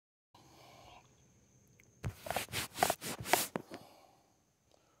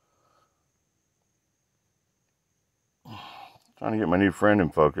Trying to get my new friend in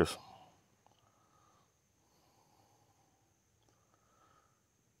focus.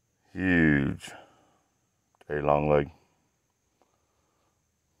 Huge day long leg.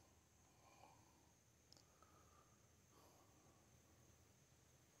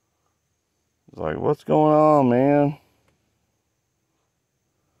 It's like, what's going on, man?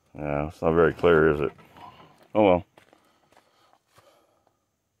 Yeah, it's not very clear, is it? Oh well.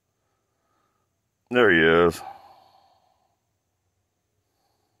 There he is.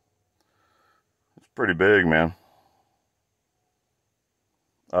 It's pretty big, man.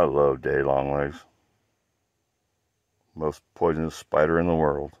 I love day long legs. Most poisonous spider in the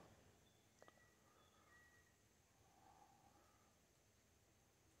world.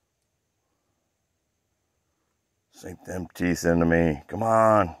 Sink them teeth into me. Come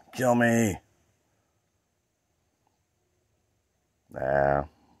on, kill me. Nah.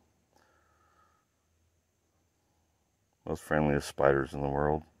 Most friendliest spiders in the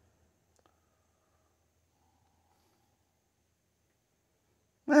world.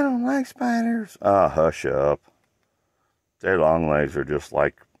 I don't like spiders. Ah, hush up. Day long legs are just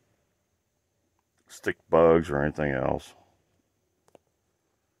like stick bugs or anything else.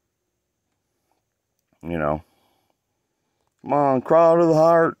 You know. Come on, crawl to the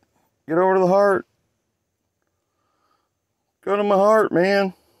heart. Get over to the heart. Go to my heart,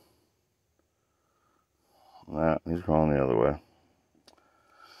 man. Nah, he's crawling the other way.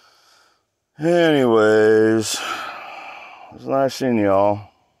 Anyways, it's nice seeing y'all.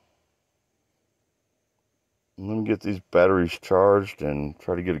 Let me get these batteries charged and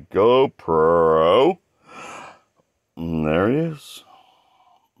try to get a GoPro. And there he is.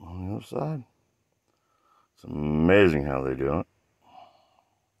 On the other side. It's amazing how they do it.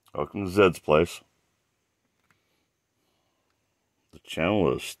 Welcome to Zed's place. The channel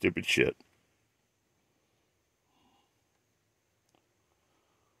of stupid shit.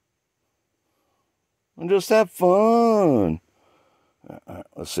 And just have fun. Alright,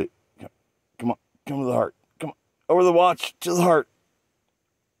 let's see. Come on. Come to the heart. Come on. Over the watch to the heart.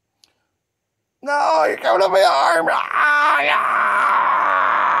 No, you're coming up my arm. Ah, yeah.